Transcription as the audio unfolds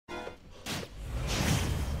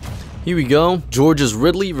Here we go. George's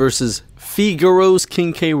Ridley versus Figero's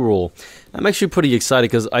King K. Rool. I'm actually pretty excited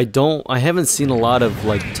because I haven't seen a lot of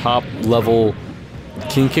like top level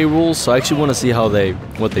King K. Rools, so I actually want to see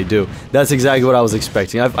what they do. That's exactly what I was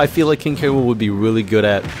expecting. I feel like King K. Rool would be really good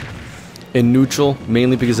at in neutral,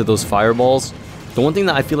 mainly because of those fireballs. The one thing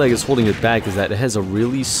that I feel like is holding it back is that it has a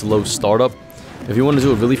really slow startup. If you want to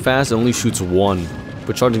do it really fast, it only shoots one,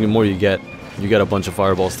 but charging the more you get a bunch of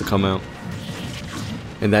fireballs to come out.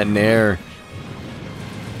 And that nair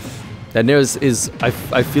is I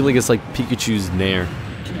feel like it's like Pikachu's nair.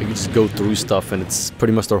 You can just go through stuff and it's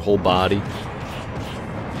pretty much their whole body.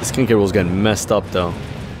 This King K. Rool's getting messed up though.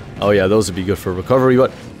 Oh yeah, those would be good for recovery,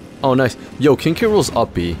 but oh nice. Yo, King K. Rool's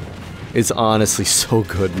up B is honestly so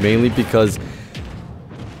good, mainly because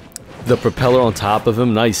the propeller on top of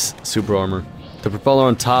him, nice super armor. The propeller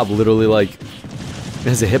on top literally like it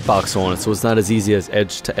has a hitbox on it, so it's not as easy as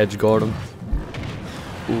edge to edge guard him.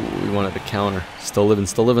 Ooh, we wanted to counter. Still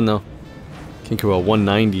living though. King K. Rool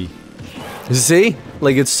 190. See?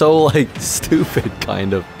 Like it's so like stupid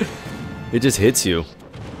kind of. It just hits you.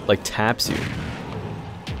 Like taps you.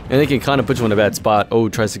 And it can kind of put you in a bad spot. Oh,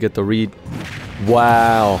 tries to get the read.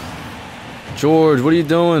 Wow. George, what are you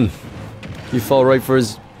doing? You fell right for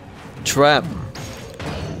his trap.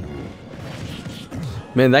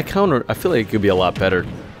 Man, that counter, I feel like it could be a lot better.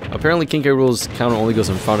 Apparently King K. Rool's counter only goes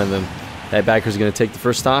in front of them. That backer's gonna take the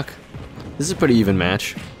first stock. This is a pretty even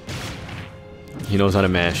match. He knows how to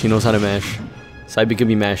mash. He knows how to mash. Side B can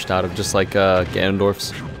be mashed out of, just like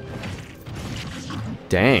Ganondorf's.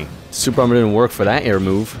 Dang. Super armor didn't work for that air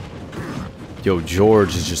move. Yo,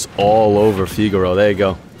 George is just all over Figero. There you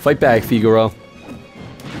go. Fight back, Figero.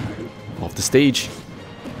 Off the stage.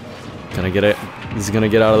 Gonna get it. He's gonna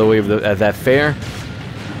get out of the way of that fair.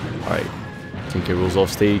 Alright. King K. Rool's off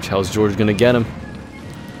stage. How's George gonna get him?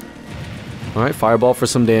 Alright, fireball for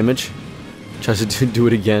some damage. Tries to do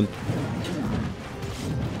it again.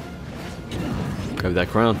 Grab that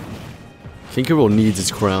crown. King K. Rool needs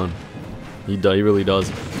his crown. He really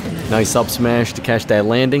does. Nice up smash to catch that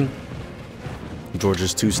landing. George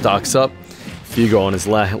is 2 stocks up. Figero on his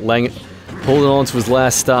holding on to his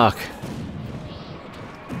last stock.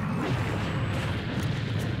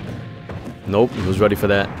 Nope, he was ready for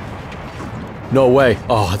that. No way.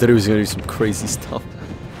 Oh, I thought he was gonna do some crazy stuff.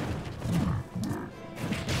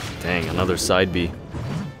 Dang, another side B.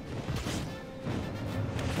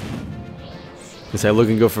 Is that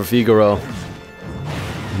looking good for Figero?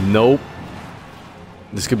 Nope.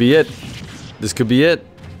 This could be it. This could be it.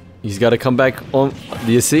 He's got to come back on.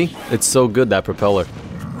 Do you see? It's so good, that propeller.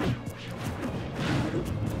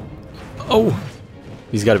 Oh!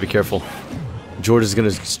 He's got to be careful. George is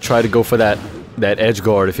going to try to go for that edge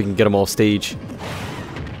guard if he can get him off stage.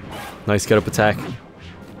 Nice get up attack.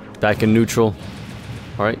 Back in neutral.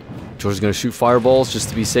 Alright. George is going to shoot fireballs just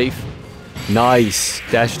to be safe. Nice.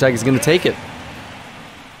 Dash attack is going to take it.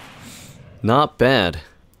 Not bad.